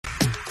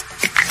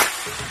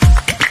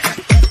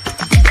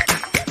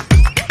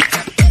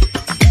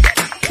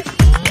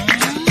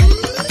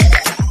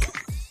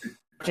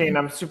Jean,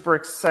 I'm super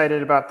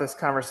excited about this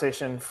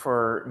conversation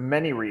for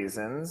many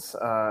reasons.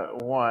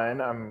 One,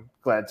 I'm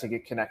glad to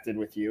get connected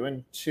with you.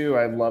 And two,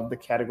 I love the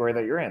category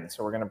that you're in.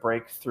 So we're going to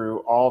break through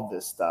all of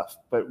this stuff.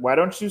 But why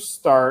don't you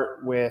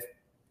start with,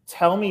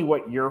 tell me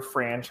what your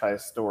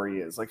franchise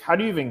story is. Like, how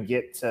do you even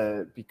get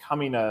to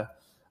becoming a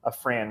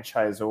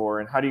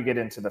franchisor, and how do you get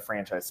into the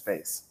franchise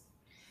space?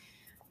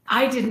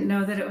 I didn't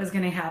know that it was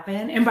going to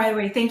happen. And by the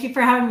way, thank you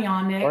for having me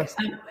on, Nick.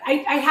 I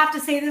have to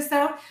say this,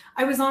 though.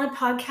 I was on a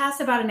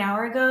podcast about an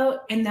hour ago,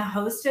 and the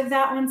host of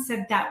that one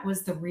said that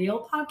was the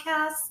real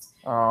podcast.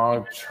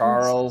 Oh,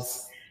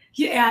 Charles.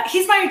 Yeah,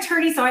 he's my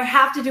attorney, so I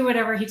have to do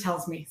whatever he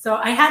tells me. So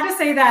I had to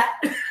say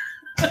that.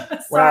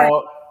 Sorry.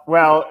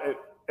 Well,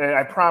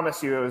 I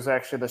promise you it was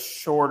actually the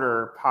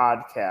shorter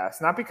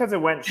podcast. Not because it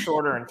went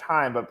shorter in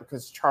time, but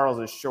because Charles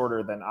is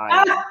shorter than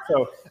I am.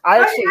 So I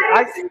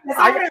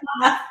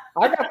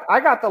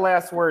got the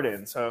last word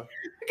in. So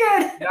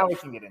good. Now we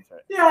can get into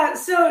it. Yeah.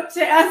 So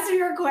to answer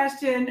your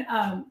question,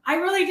 I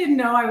really didn't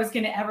know I was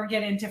going to ever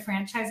get into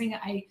franchising.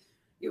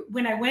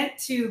 When I went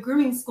to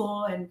grooming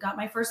school and got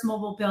my first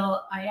mobile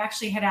bill, I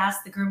actually had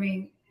asked the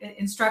grooming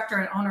instructor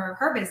and owner of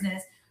her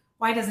business,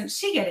 why doesn't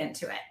she get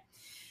into it?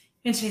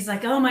 And she's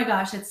like, oh my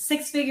gosh, it's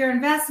 6-figure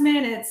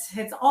investment.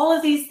 It's all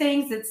of these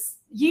things. It's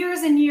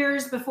years and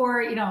years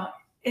before,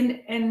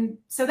 and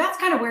so that's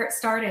kind of where it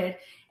started.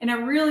 And I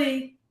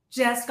really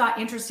just got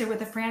interested with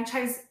the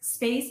franchise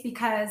space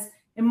because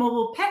in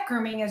mobile pet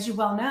grooming, as you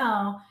well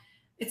know,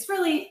 it's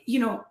really,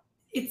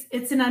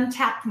 it's an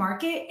untapped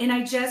market. And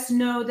I just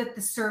know that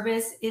the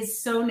service is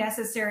so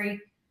necessary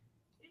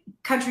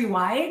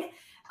countrywide.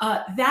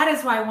 That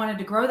is why I wanted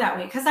to grow that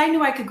way, because I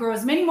knew I could grow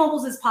as many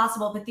mobiles as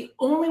possible. But the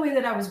only way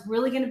that I was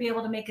really going to be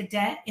able to make a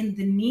dent in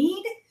the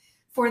need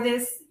for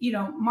this,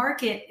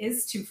 market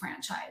is to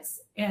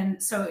franchise.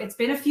 And so it's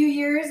been a few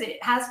years.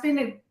 It has been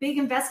a big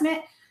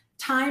investment,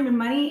 time and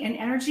money and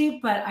energy,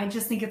 but I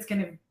just think it's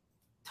going to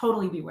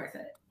totally be worth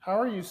it.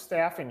 How are you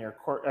staffing your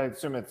I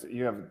assume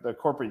you have the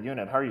corporate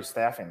unit. How are you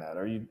staffing that?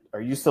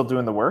 Are you still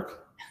doing the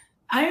work?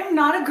 I am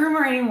not a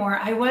groomer anymore.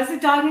 I was a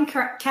dog and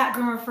cat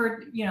groomer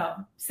for,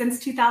 since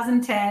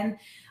 2010.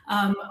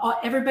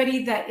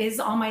 Everybody that is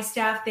on my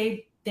staff,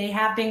 they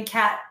have been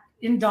cat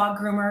and dog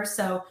groomers.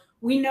 So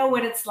we know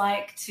what it's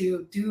like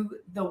to do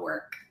the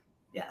work.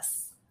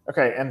 Yes.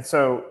 Okay. And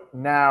so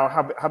now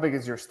how big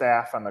is your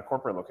staff on the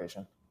corporate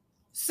location?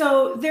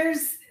 So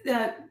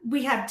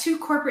we have 2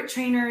 corporate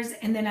trainers,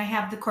 and then I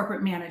have the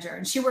corporate manager,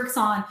 and she works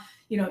on,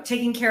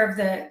 taking care of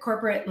the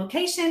corporate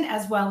location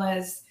as well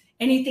as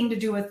anything to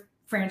do with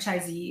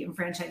franchisee and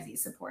franchisee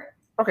support.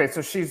 Okay,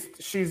 so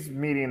she's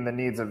meeting the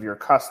needs of your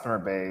customer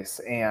base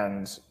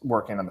and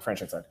working on the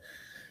franchise side.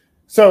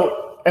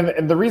 So,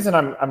 and the reason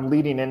I'm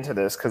leading into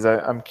this, because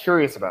I'm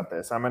curious about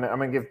this. I'm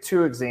gonna give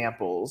 2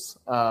 examples.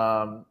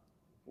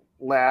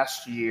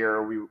 Last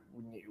year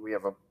we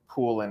have a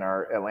pool in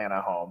our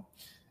Atlanta home,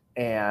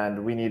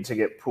 and we need to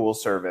get pool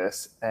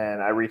service.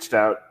 And I reached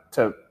out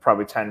to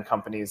probably 10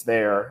 companies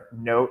there.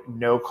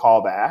 No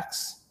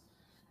callbacks.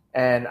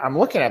 And I'm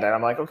looking at that.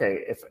 I'm like,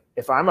 okay,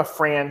 if I'm a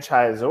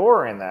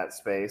franchisor in that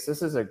space,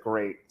 this is a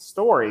great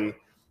story,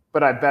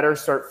 but I better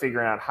start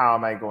figuring out how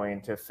am I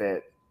going to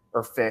fit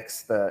or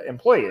fix the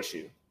employee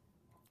issue.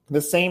 The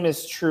same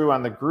is true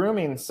on the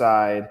grooming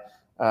side.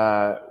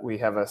 We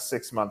have a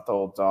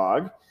 6-month-old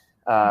dog,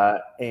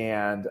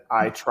 and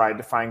I tried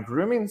to find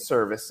grooming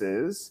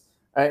services,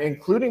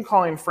 including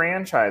calling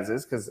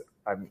franchises because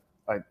I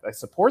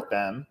support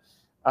them.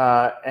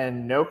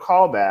 And no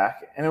callback.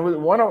 And it was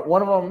one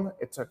of them,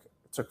 it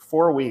took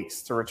 4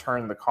 weeks to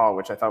return the call,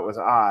 which I thought was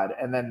odd.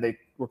 And then they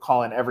were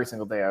calling every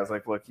single day. I was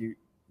like, look, you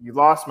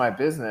lost my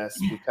business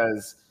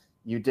because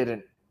you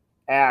didn't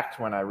act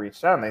when I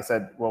reached out. And they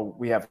said, well,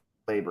 we have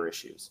labor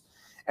issues.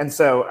 And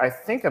so I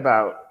think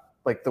about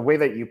like the way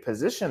that you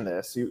position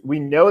this. We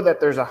know that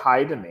there's a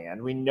high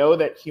demand. We know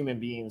that human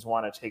beings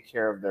want to take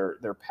care of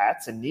their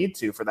pets and need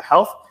to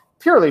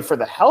purely for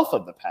the health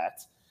of the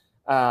pet.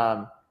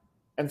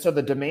 And so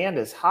the demand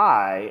is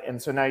high. And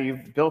so now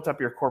you've built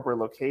up your corporate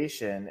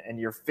location and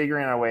you're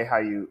figuring out a way how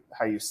you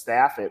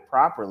staff it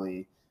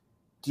properly.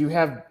 Do you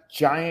have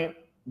giant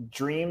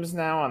dreams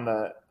now on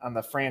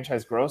the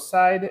franchise growth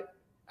side?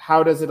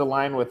 How does it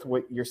align with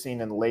what you're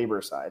seeing in the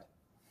labor side?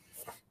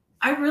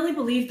 I really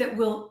believe that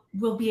we'll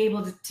be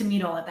able to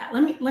meet all of that.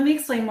 Let me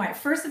explain why.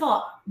 First of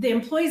all, the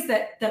employees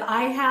that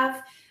I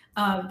have,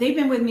 they've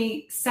been with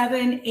me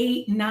 7,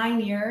 8,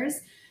 9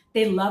 years.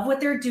 They love what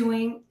they're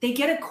doing. They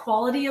get a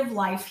quality of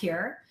life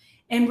here.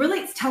 And really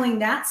it's telling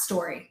that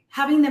story,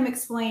 having them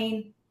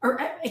explaining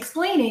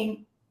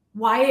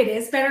why it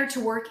is better to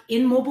work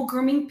in mobile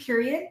grooming,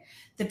 period.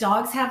 The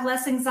dogs have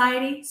less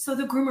anxiety, so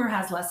the groomer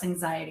has less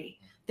anxiety.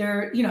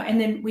 And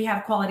then we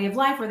have quality of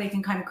life where they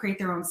can kind of create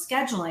their own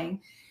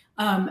scheduling.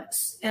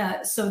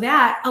 So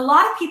that a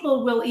lot of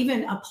people will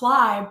even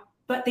apply,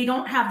 but they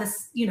don't have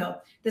this,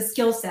 the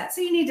skill set. So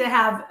you need to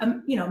have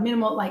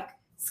minimal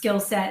skill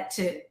set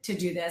to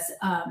do this.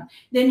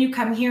 Then you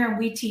come here and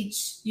we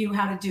teach you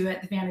how to do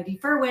it the Vanity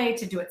Fur way,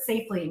 to do it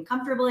safely and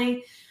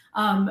comfortably.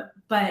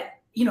 But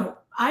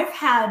I've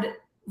had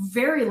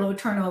very low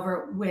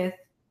turnover with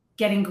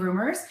getting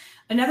groomers.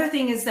 Another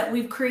thing is that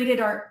we've created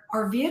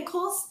our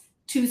vehicles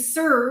to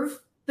serve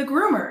the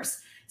groomers.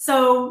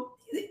 So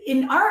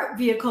in our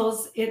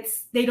vehicles,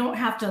 they don't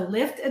have to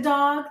lift a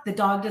dog. The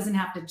dog doesn't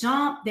have to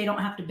jump. They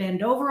don't have to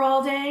bend over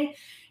all day.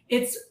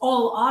 It's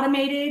all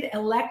automated,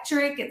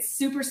 electric. It's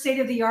super state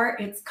of the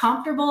art. It's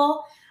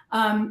comfortable.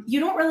 You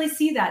don't really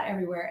see that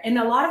everywhere. And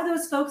a lot of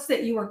those folks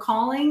that you were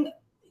calling,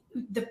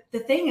 the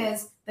thing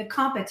is, the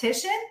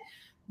competition,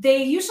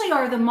 they usually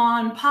are the ma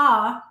and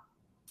pa,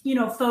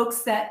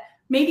 folks that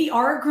maybe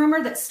are a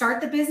groomer that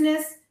start the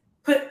business,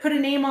 put a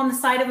name on the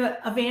side of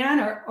a van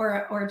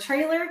or a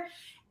trailer,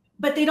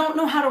 but they don't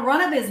know how to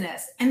run a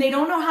business, and they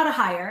don't know how to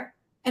hire,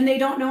 and they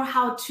don't know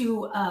how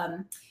to,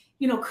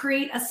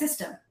 create a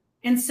system.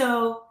 And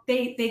so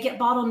they get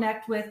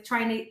bottlenecked with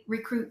trying to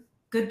recruit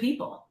good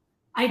people.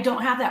 I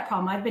don't have that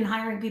problem. I've been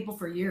hiring people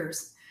for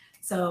years.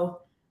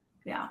 So,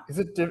 yeah. Is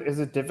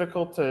it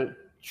difficult to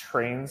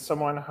train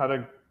someone how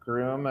to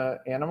groom an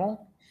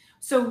animal?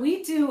 So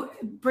we do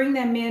bring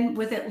them in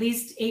with at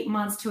least 8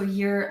 months to a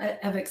year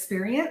of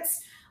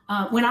experience.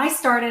 When I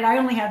started, I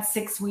only had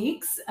 6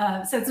 weeks.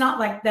 So it's not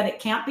like that it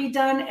can't be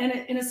done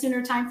in a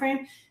sooner time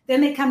frame.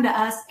 Then they come to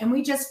us and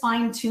we just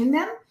fine tune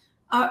them.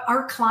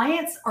 Our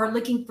clients are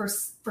looking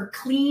for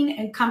clean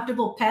and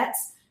comfortable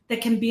pets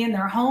that can be in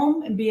their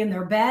home and be in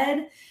their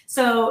bed.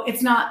 So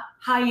it's not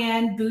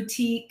high-end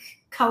boutique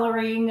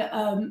coloring,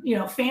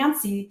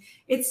 fancy.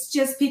 It's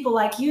just people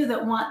like you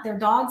that want their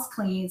dogs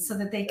clean so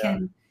that they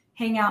can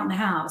hang out in the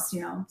house,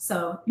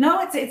 So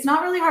no, it's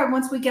not really hard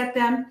once we get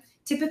them.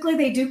 Typically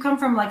they do come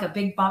from like a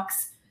big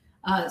box,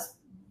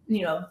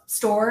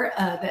 store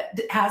that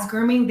has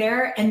grooming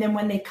there. And then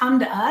when they come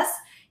to us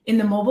in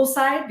the mobile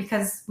side,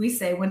 because we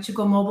say, once you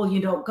go mobile, you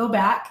don't go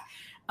back.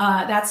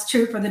 That's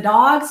true for the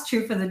dogs,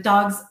 true for the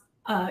dogs,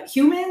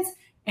 humans,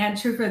 and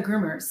true for the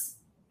groomers.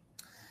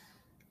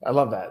 I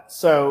love that.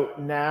 So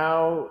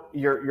now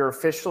you're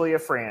officially a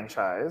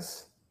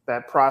franchise.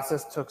 That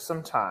process took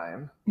some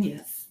time.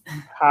 Yes.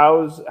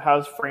 How's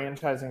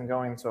franchising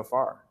going so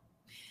far?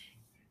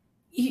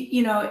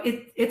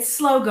 It's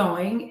slow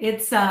going.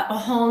 It's a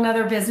whole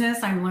nother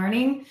business. I'm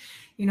learning.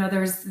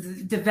 There's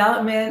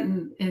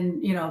development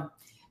and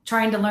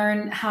trying to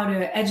learn how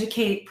to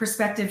educate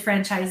prospective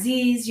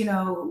franchisees.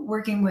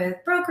 Working with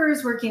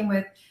brokers, working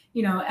with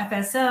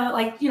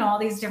FSO, all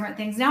these different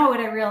things. Now what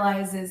I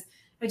realize is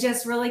I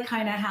just really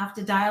kind of have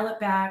to dial it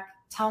back,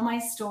 tell my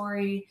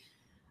story,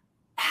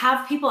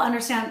 have people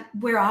understand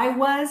where I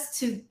was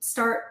to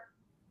start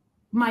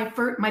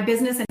my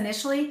business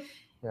initially,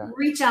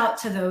 reach out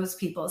to those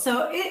people.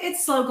 So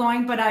it's slow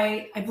going, but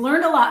I've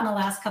learned a lot in the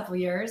last couple of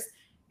years.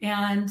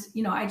 And,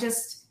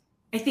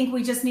 I think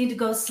we just need to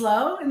go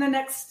slow in the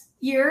next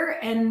year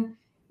and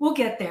we'll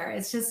get there.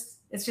 It's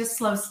just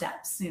slow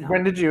steps,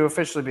 When did you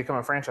officially become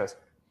a franchise?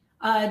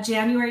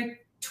 January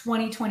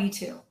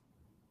 2022.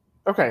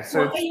 Okay.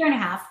 So a year and a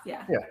half.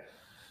 Yeah. Yeah.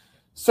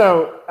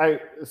 So I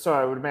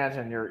would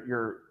imagine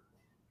you're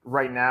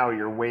right now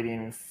you're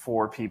waiting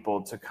for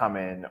people to come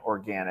in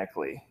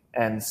organically.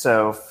 And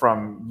so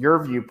from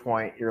your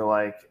viewpoint, you're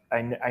like,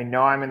 I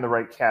know I'm in the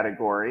right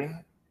category,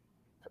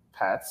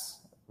 pets,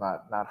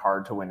 not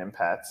hard to win in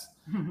pets.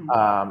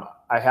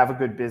 I have a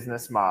good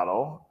business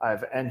model.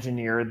 I've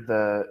engineered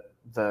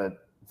the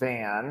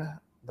van,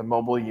 the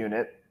mobile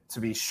unit, to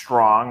be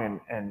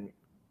strong and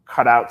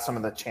cut out some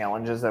of the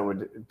challenges that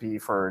would be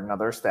for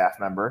another staff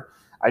member.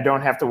 I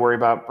don't have to worry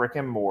about brick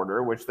and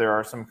mortar, which there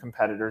are some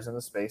competitors in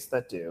the space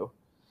that do.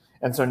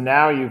 And so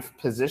now you've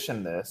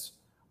positioned this.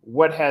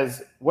 What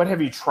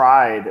have you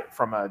tried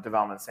from a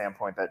development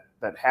standpoint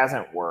that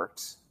hasn't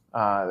worked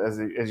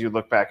as you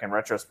look back in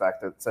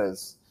retrospect that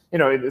says,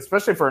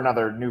 especially for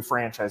another new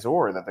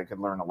franchisor, that they could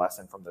learn a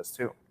lesson from this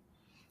too?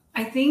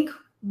 I think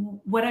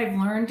what I've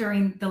learned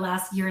during the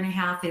last year and a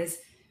half is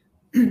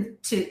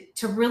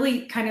to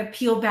really kind of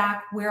peel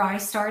back where I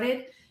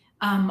started.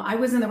 I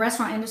was in the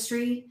restaurant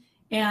industry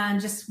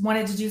and just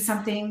wanted to do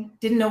something,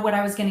 didn't know what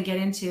I was going to get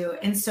into.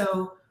 And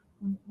so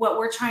what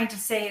we're trying to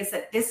say is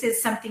that this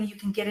is something you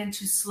can get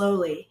into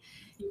slowly.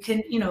 You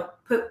can,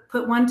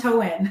 put one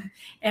toe in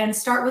and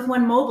start with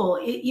one mobile,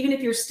 even if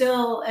you're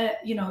still,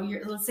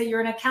 let's say you're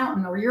an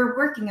accountant or you're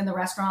working in the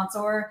restaurants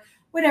or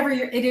whatever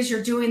it is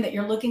you're doing that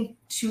you're looking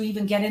to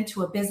even get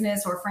into a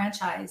business or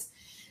franchise.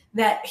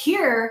 That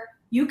here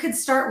you could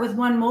start with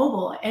one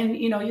mobile and,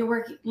 you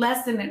work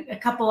less than a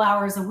couple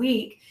hours a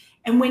week.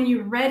 And when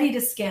you're ready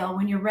to scale,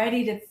 when you're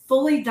ready to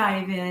fully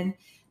dive in,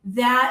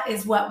 that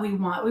is what we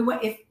want.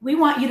 We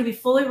want you to be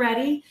fully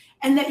ready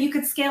and that you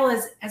could scale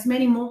as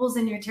many mobiles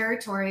in your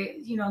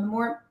territory. The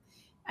more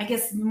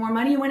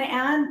money you want to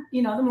add,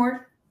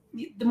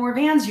 the more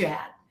vans you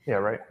add. Yeah,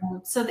 right.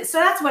 So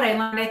that's what I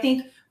learned. I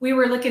think we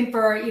were looking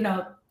for,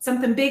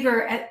 something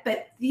bigger,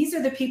 but these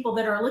are the people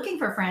that are looking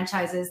for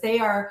franchises. They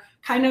are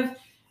kind of,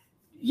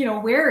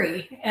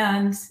 wary,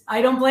 and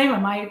I don't blame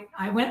them.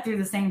 I went through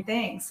the same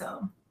thing.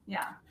 So,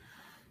 yeah.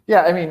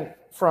 Yeah. I mean,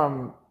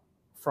 from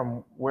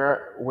from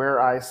where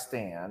I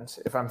stand,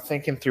 if I'm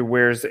thinking through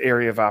where's the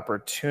area of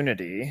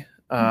opportunity,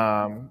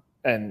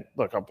 and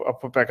look, I'll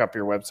put back up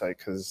your website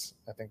because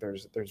I think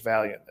there's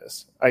value in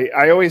this.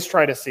 I always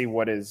try to see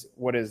what is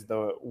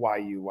the why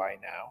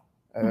now,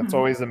 and that's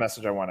always the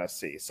message I want to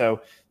see.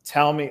 So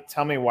tell me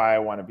why I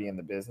want to be in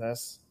the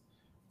business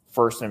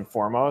first and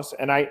foremost.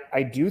 And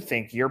I do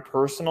think your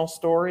personal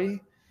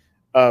story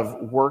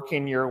of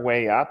working your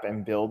way up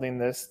and building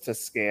this to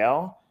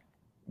scale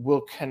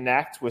will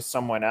connect with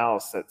someone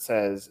else that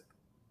says,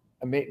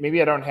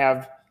 maybe I don't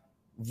have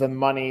the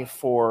money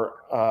for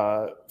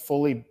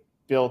fully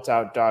built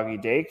out doggy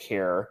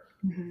daycare.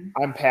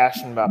 I'm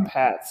passionate about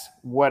pets.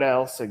 What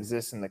else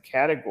exists in the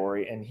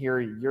category? And here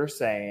you're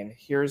saying,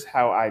 here's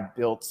how I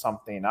built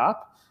something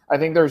up. I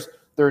think there's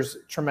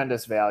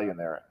tremendous value in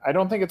there. I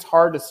don't think it's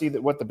hard to see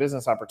what the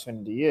business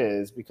opportunity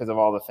is because of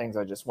all the things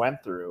I just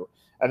went through.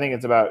 I think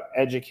it's about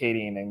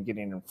educating and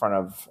getting in front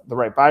of the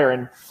right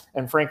buyer.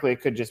 And frankly,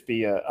 it could just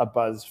be a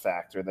buzz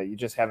factor that you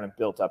just haven't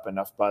built up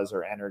enough buzz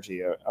or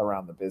energy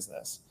around the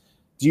business.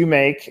 Do you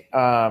make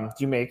an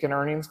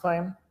earnings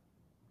claim?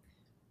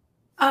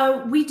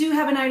 We do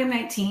have an item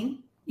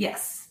 19.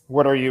 Yes.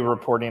 What are you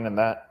reporting in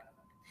that?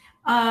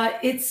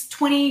 It's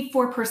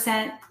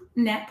 24%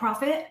 net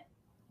profit.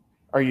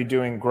 Are you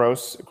doing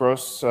gross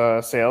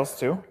sales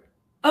too?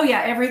 Oh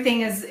yeah,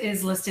 everything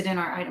is listed in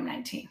our item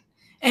 19.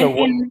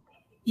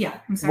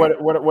 Yeah, I'm sorry.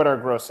 What are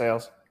gross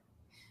sales?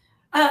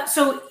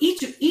 So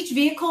each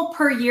vehicle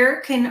per year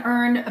can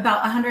earn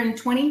about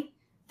 $120,000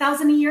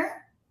 a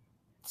year.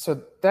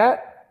 So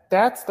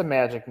that's the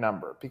magic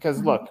number,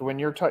 because look, when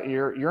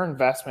your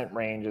investment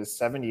range is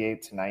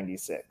 78 to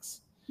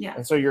 96. Yeah.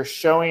 And so you're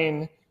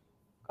showing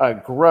a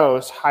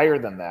gross higher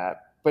than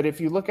that. But if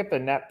you look at the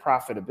net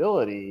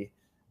profitability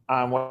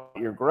on what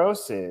your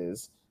gross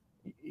is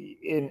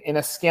in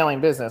a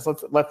scaling business,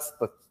 let's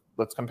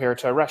compare it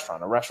to a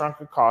restaurant. A restaurant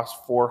could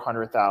cost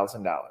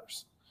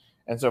 $400,000.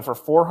 And so for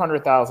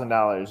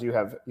 $400,000,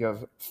 you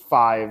have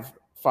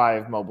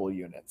five mobile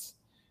units.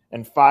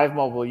 And 5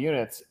 mobile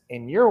units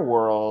in your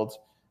world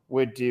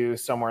would do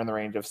somewhere in the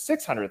range of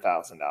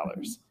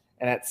 $600,000.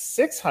 And at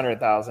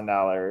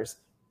 $600,000,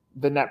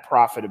 the net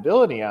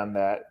profitability on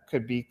that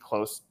could be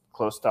close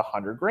to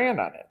 $100,000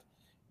 on it.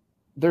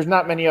 There's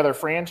not many other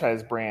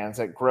franchise brands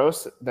that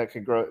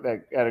could grow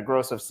that at a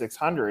gross of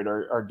 600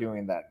 are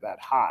doing that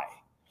high.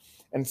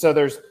 And so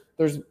there's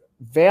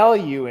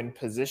value in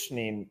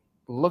positioning.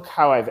 Look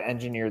how I've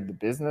engineered the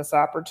business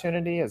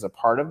opportunity as a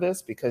part of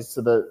this, because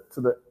to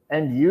the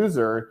end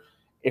user,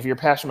 if you're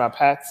passionate about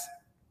pets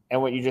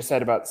and what you just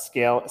said about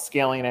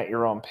scaling at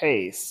your own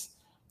pace,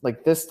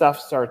 like this stuff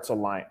starts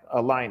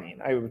aligning.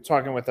 I was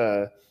talking with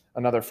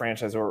another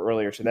franchisor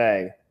earlier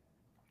today.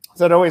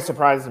 So it always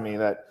surprises me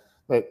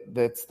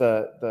that's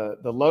the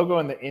logo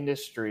in the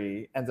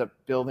industry ends up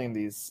building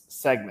these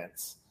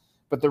segments.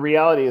 But the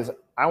reality is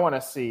I want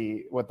to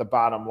see what the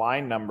bottom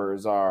line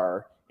numbers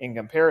are in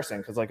comparison,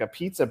 because like a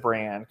pizza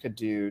brand could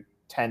do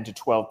 10 to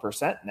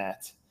 12%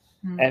 net,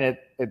 and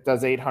it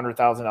does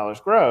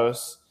 $800,000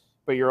 gross,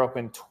 but you're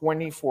open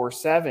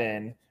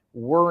 24/7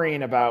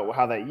 worrying about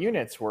how that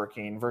unit's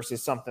working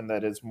versus something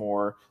that is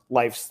more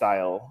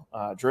lifestyle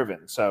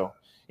driven. So,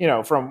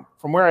 from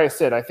where I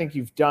sit, I think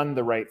you've done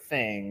the right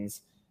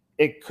things.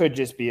 It could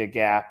just be a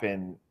gap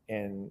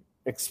in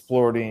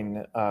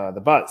exploring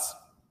the buzz.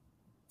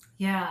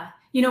 Yeah.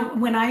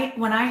 When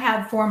I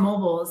had 4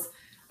 mobiles,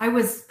 I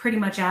was pretty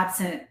much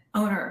absent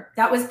owner.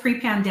 That was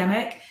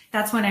pre-pandemic.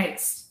 That's when I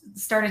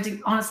started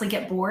to honestly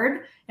get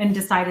bored and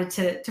decided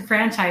to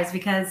franchise,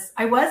 because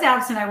I was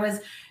absent. I was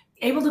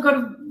able to go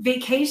to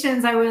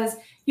vacations. I was,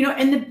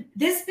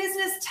 this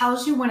business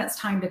tells you when it's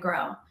time to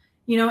grow,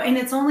 and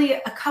it's only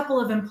a couple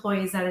of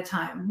employees at a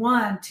time,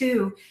 1,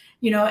 2,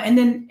 and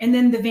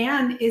then the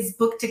van is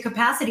booked to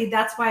capacity.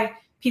 That's why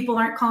people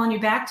aren't calling you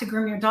back to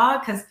groom your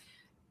dog, because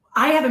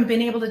I haven't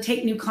been able to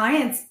take new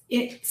clients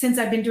since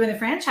I've been doing the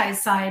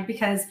franchise side,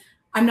 because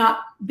I'm not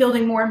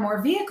building more and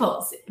more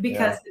vehicles,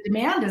 because the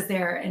demand is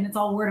there and it's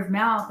all word of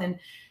mouth. And,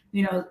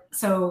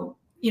 so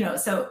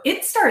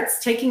it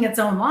starts taking its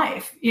own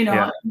life,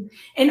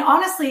 and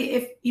honestly,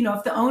 if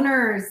the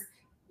owners,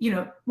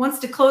 wants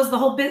to close the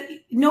whole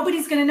bit,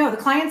 nobody's going to know. The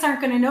clients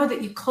aren't going to know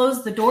that you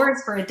closed the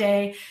doors for a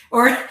day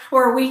or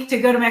a week to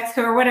go to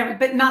Mexico or whatever,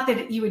 but not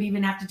that you would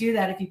even have to do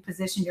that if you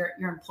position your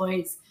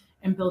employees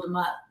and build them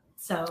up.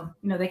 So,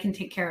 they can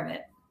take care of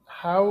it.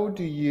 How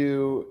do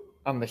you,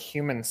 on the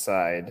human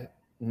side,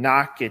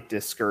 not get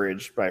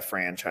discouraged by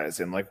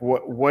franchising? Like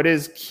what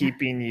is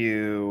keeping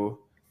you?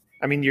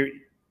 I mean,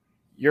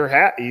 you're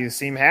happy. You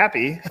seem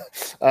happy.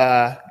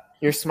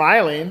 You're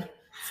smiling.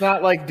 It's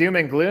not like doom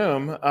and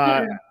gloom.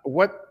 How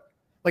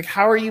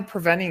are you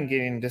preventing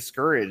getting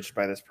discouraged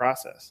by this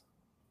process?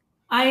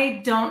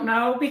 I don't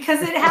know,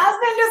 because it has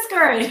been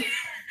discouraged.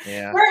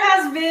 Yeah. There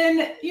has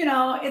been,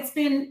 it's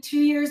been 2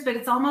 years, but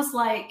it's almost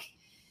like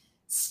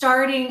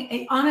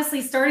starting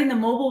the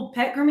mobile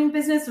pet grooming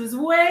business was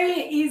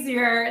way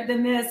easier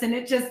than this. And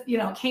it just,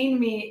 came to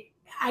me.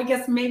 I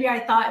guess maybe I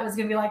thought it was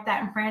going to be like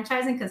that in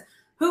franchising, because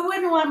Who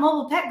wouldn't want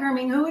mobile pet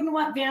grooming? Who wouldn't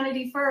want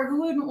Vanity Fur?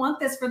 Who wouldn't want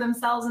this for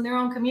themselves in their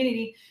own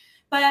community?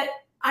 But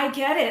I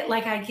get it.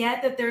 Like, I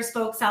get that there's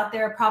folks out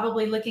there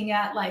probably looking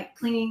at like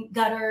cleaning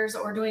gutters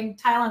or doing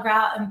tile and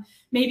grout and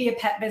maybe a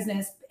pet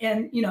business.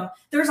 And, you know,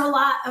 there's a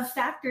lot of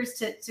factors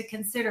to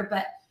consider,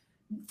 but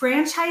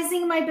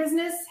franchising my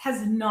business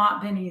has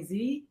not been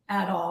easy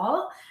at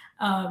all.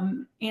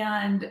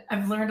 And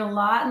I've learned a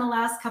lot in the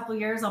last couple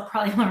of years. I'll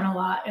probably learn a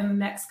lot in the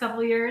next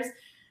couple of years.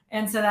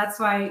 And so that's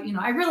why, you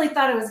know, I really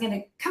thought it was going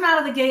to come out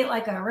of the gate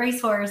like a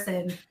racehorse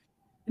and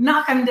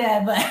knock them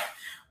dead,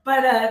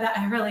 but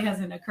that really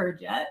hasn't occurred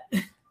yet.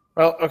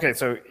 Well, okay.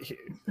 So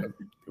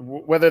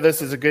whether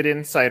this is a good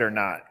insight or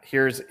not,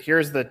 here's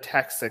the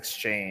text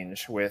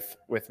exchange with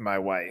my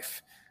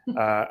wife.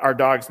 Our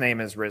dog's name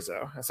is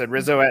Rizzo. I said,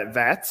 Rizzo at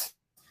vet.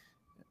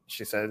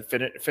 She said,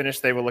 finish.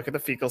 They will look at the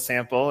fecal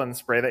sample and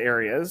spray the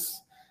areas.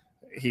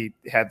 He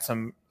had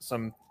some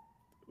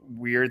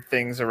weird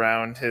things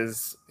around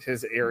his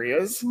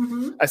areas.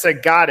 Mm-hmm. I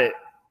said, got it.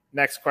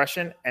 Next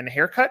question. And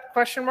haircut ?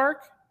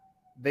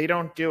 They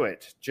don't do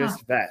it.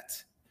 Just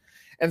vet.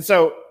 And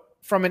so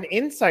from an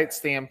insight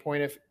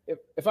standpoint,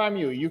 if I'm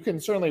you can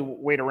certainly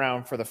wait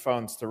around for the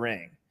phones to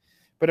ring.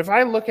 But if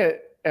I look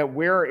at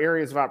where are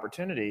areas of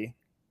opportunity,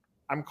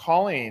 I'm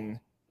calling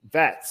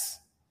vets.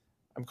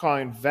 I'm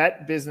calling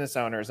vet business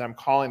owners. I'm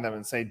calling them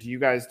and say, do you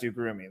guys do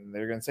grooming? And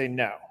they're going to say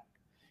no.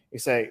 You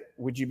say,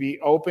 would you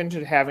be open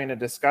to having a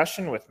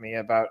discussion with me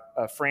about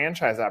a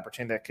franchise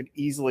opportunity that could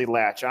easily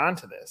latch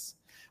onto this?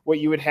 What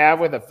you would have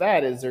with a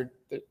vet is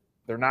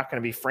they're not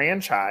going to be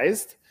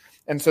franchised.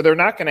 And so they're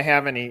not going to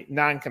have any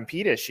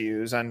non-compete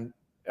issues on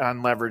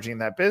leveraging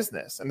that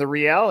business. And the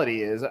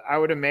reality is, I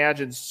would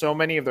imagine so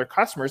many of their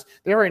customers,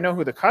 they already know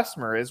who the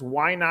customer is.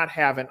 Why not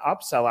have an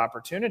upsell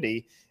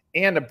opportunity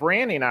and a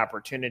branding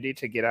opportunity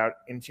to get out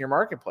into your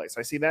marketplace?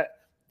 I see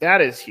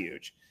that is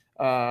huge.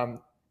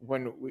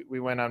 When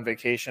we went on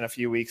vacation a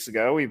few weeks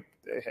ago, we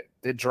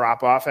did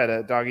drop off at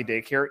a doggy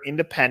daycare,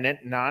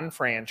 independent,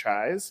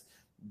 non-franchise.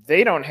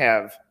 They don't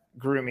have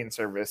grooming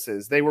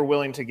services. They were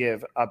willing to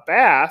give a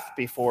bath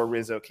before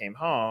Rizzo came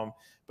home,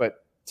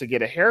 but to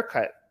get a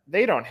haircut,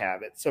 they don't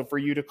have it. So for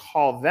you to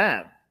call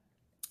them,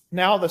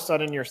 now all of a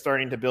sudden you're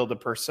starting to build a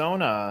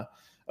persona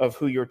of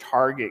who your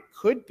target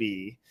could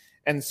be.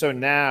 And so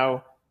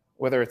now,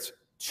 whether it's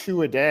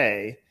 2 a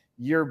day,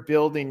 you're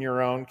building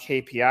your own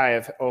KPI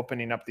of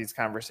opening up these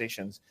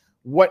conversations.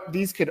 What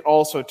these could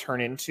also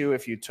turn into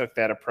if you took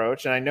that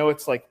approach, and I know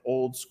it's like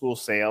old school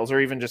sales or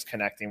even just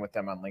connecting with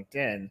them on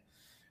LinkedIn,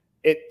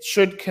 it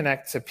should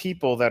connect to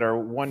people that are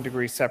 1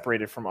 degree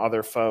separated from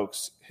other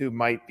folks who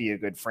might be a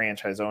good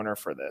franchise owner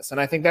for this.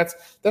 And I think that's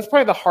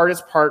probably the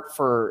hardest part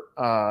for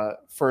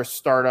a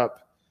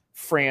startup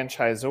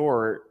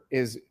franchisor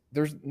is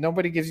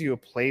nobody gives you a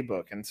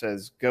playbook and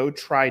says, go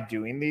try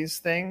doing these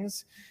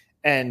things.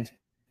 And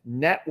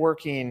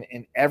networking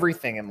in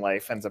everything in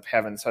life ends up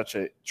having such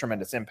a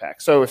tremendous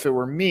impact. So if it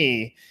were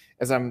me,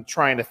 as I'm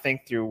trying to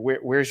think through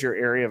where's your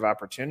area of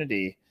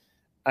opportunity,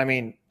 I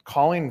mean,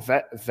 calling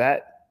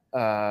vet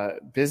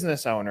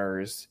business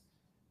owners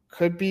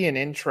could be an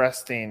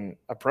interesting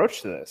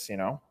approach to this, you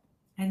know?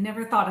 I've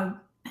never thought of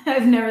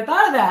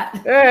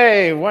that.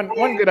 Hey,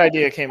 one good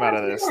idea came out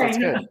of this. That's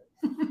good.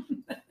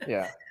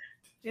 Yeah.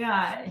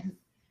 Yeah.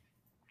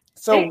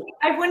 So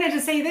I wanted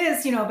to say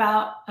this, you know,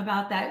 about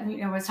that. You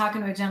know, I was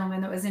talking to a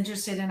gentleman that was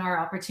interested in our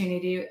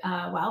opportunity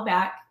a while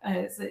back.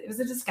 It was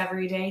a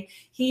discovery day.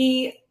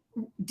 He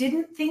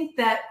didn't think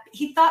that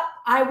he thought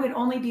I would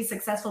only be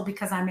successful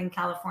because I'm in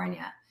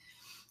California.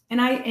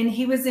 And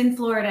he was in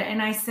Florida.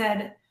 And I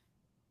said,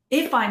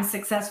 if I'm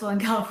successful in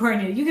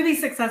California, you can be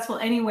successful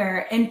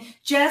anywhere. And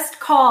just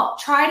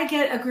try to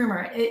get a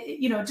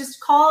groomer, just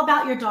call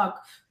about your dog,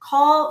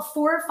 call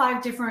 4 or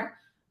 5 different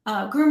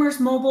groomers,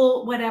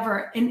 mobile,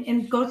 whatever,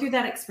 and go through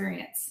that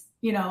experience,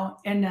 you know,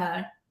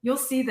 and you'll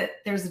see that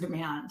there's a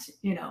demand,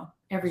 you know,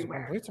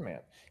 everywhere. There's a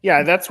demand.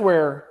 Yeah. That's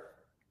where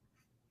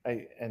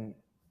and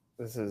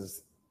this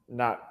is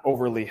not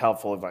overly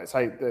helpful advice.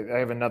 I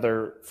have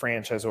another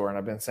franchisor and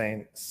I've been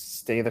saying,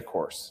 stay the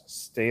course.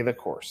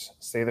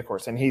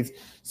 And he's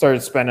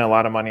started spending a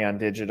lot of money on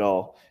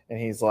digital and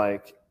he's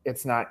like,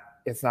 it's not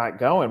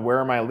going. Where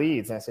are my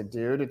leads? And I said,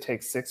 dude, it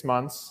takes 6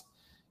 months.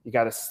 You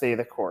got to stay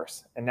the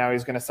course. And now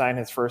he's going to sign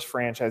his first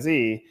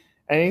franchisee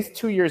and he's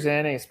 2 years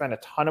in and he spent a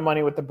ton of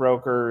money with the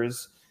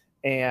brokers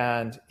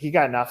and he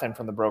got nothing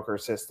from the broker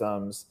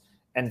systems.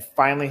 And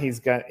finally he's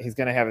going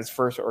to have his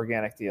first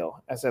organic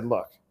deal. I said,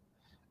 look,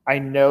 I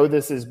know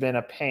this has been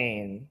a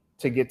pain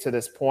to get to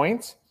this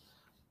point,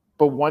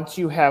 but once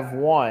you have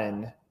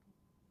one,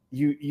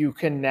 you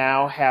can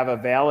now have a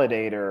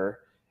validator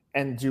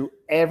and do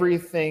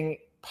everything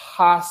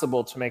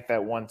possible to make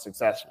that one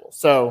successful.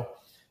 So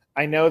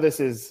I know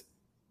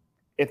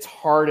it's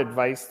hard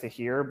advice to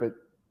hear, but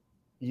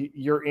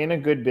you're in a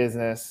good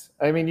business.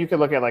 I mean, you could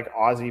look at like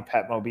Aussie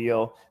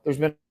Petmobile. There's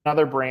been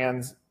other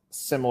brands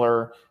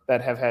similar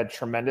that have had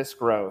tremendous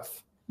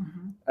growth.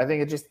 Mm-hmm. I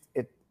think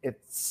it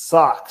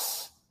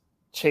sucks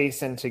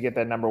chasing to get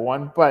that number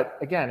one. But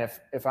again,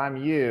 if I'm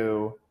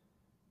you,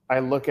 I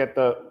look at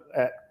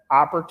at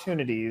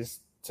opportunities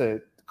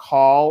to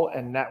call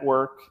and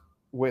network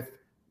with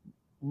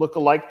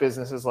lookalike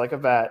businesses like a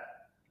vet.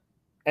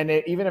 And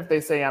even if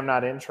they say I'm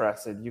not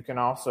interested, you can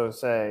also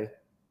say,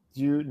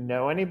 do you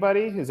know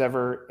anybody who's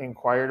ever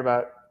inquired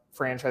about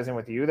franchising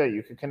with you that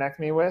you could connect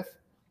me with?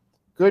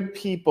 Good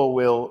people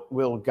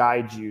will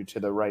guide you to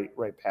the right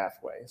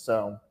pathway.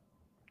 So,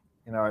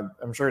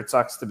 I'm sure it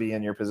sucks to be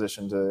in your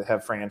position to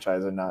have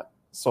franchise and not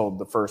sold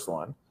the first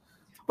one.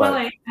 But,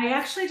 well, I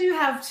actually do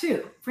have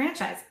 2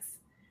 franchises.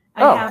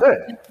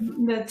 Good.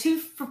 The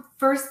 2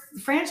 first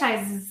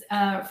franchisees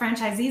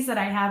that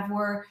I have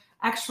were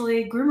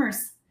actually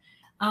groomers.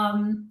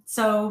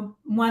 So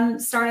one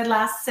started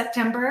last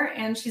September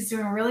and she's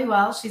doing really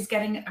well. She's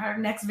getting her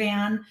next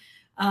van.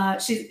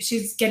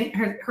 She's getting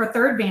her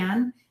 3rd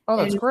van. Oh,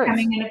 that's great.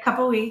 Coming in a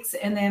couple of weeks.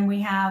 And then we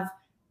have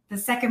the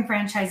second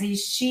franchisee.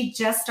 She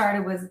just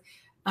started with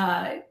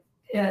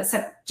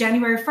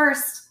January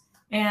 1st.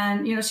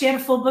 And, she had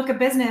a full book of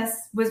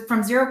business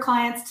from 0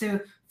 clients to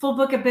full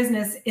book of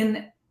business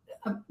in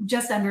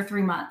just under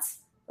 3 months.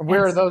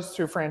 Where are those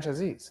 2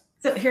 franchisees?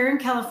 So here in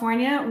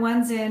California,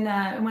 one's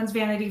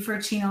Vanity Fur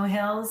Chino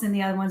Hills and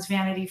the other one's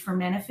Vanity Fur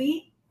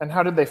Menifee. And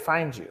how did they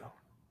find you?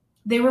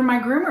 They were my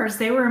groomers.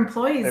 They were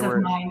employees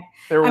of mine.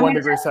 They were 1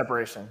 degree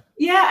separation.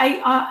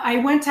 Yeah, I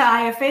went to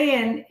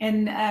IFA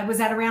and was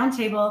at a round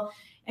table,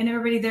 and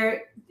everybody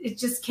there, it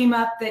just came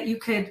up that you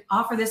could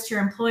offer this to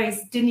your employees.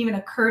 It didn't even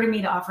occur to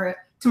me to offer it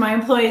to my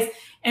employees.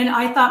 And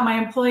I thought my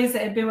employees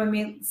that had been with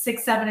me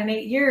 6, 7, and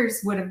 8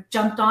 years would have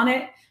jumped on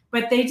it,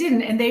 but they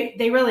didn't. And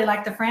they really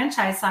liked the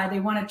franchise side. They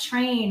want to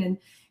train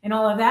and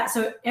all of that.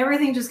 So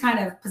everything just kind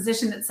of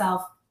positioned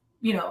itself,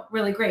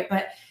 really great.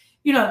 But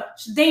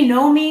they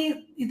know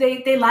me,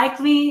 they like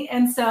me.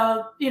 And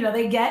so,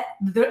 they get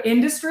the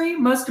industry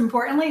most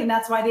importantly, and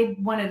that's why they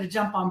wanted to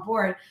jump on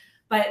board.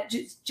 But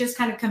just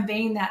kind of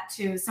conveying that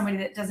to somebody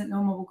that doesn't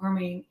know mobile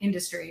grooming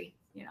industry,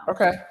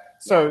 Okay.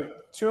 So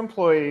 2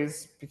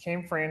 employees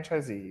became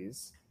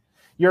franchisees.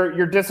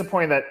 You're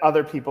disappointed that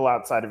other people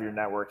outside of your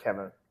network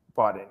haven't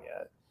bought in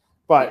yet.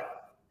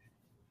 But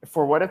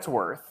for what it's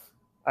worth,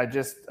 I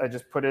just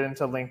put it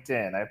into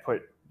LinkedIn. I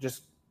put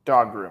just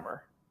dog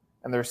groomer.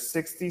 And there's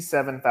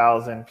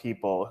 67,000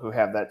 people who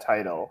have that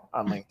title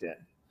on LinkedIn.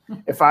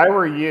 If I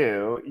were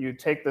you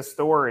take the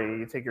story,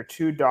 you take your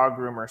 2 dog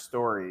groomer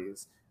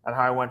stories on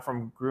how I went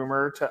from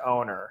groomer to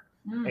owner.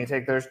 And you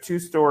take those 2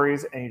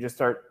 stories and you just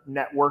start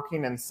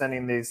networking and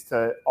sending these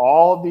to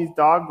all of these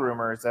dog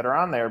groomers that are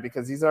on there,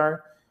 because these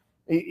are,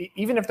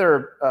 even if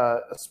they're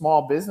a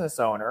small business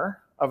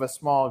owner of a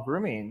small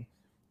grooming,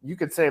 you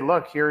could say,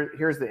 look,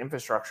 here's the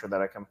infrastructure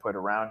that I can put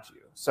around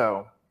you.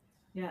 So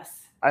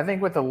yes. I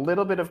think with a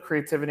little bit of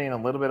creativity and a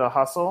little bit of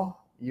hustle,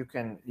 you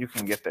can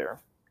get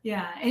there.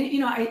 Yeah,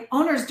 and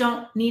owners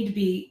don't need to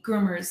be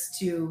groomers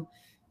to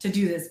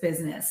do this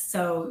business.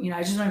 So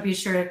I just want to be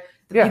sure that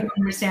people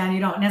understand you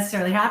don't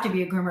necessarily have to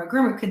be a groomer. A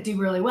groomer could do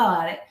really well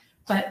at it,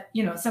 but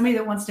somebody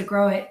that wants to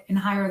grow it and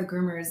hire the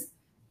groomers,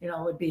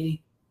 would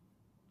be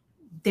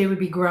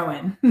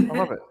growing. I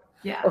love it.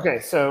 Yeah. Okay,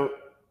 so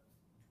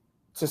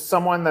to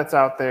someone that's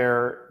out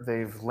there,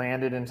 they've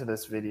landed into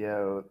this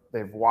video,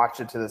 they've watched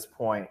it to this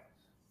point.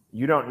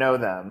 You don't know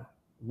them.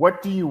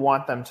 What do you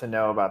want them to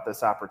know about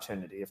this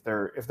opportunity if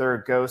they're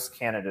a ghost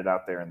candidate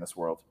out there in this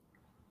world?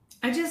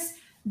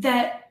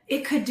 That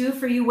it could do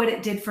for you what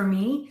it did for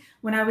me.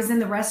 When I was in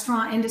the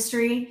restaurant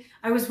industry,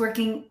 I was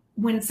working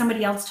when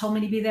somebody else told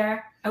me to be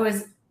there. I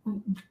was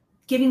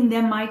giving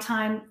them my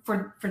time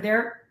for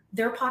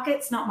their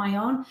pockets, not my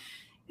own.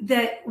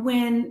 That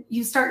when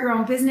you start your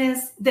own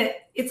business,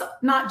 that it's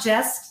not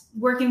just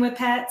working with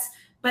pets,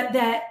 but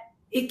that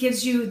it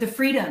gives you the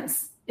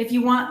freedoms. If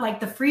you want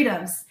the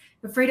freedoms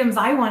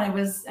I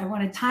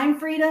wanted time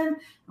freedom.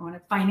 I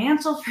wanted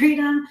financial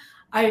freedom.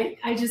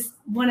 I just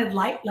wanted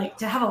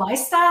to have a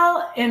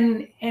lifestyle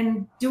and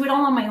do it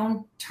all on my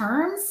own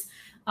terms.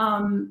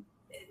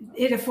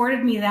 It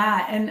afforded me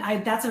that.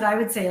 And that's what I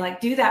would say,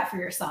 do that for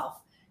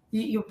yourself.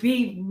 You'll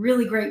be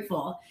really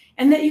grateful.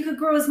 And that you could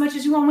grow as much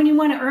as you want. When you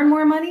want to earn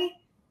more money,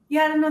 you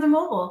add another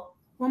mobile,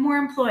 1 more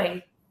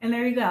employee, and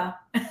there you go.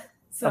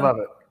 So, I love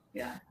it.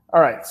 Yeah. All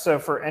right. So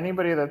for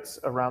anybody that's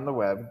around the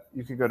web,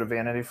 you could go to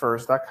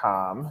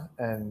vanityfurs.com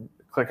and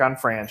click on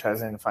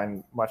franchising and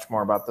find much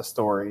more about the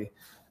story.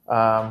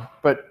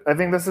 But I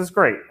think this is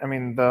great. I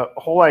mean, the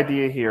whole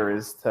idea here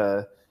is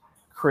to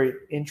create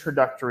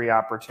introductory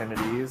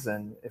opportunities.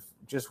 And if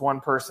just one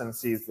person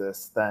sees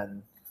this,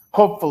 then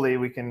hopefully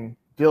we can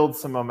build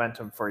some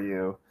momentum for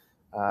you.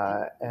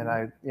 And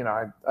I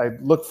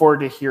look forward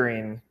to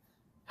hearing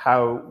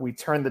how we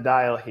turn the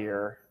dial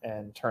here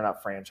and turn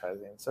up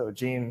franchising. So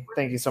Jean,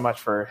 thank you so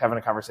much for having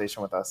a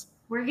conversation with us.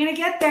 We're going to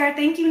get there.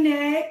 Thank you,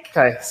 Nick.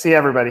 Okay. See you,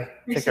 everybody.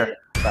 Appreciate Take care.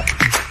 it.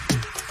 Bye.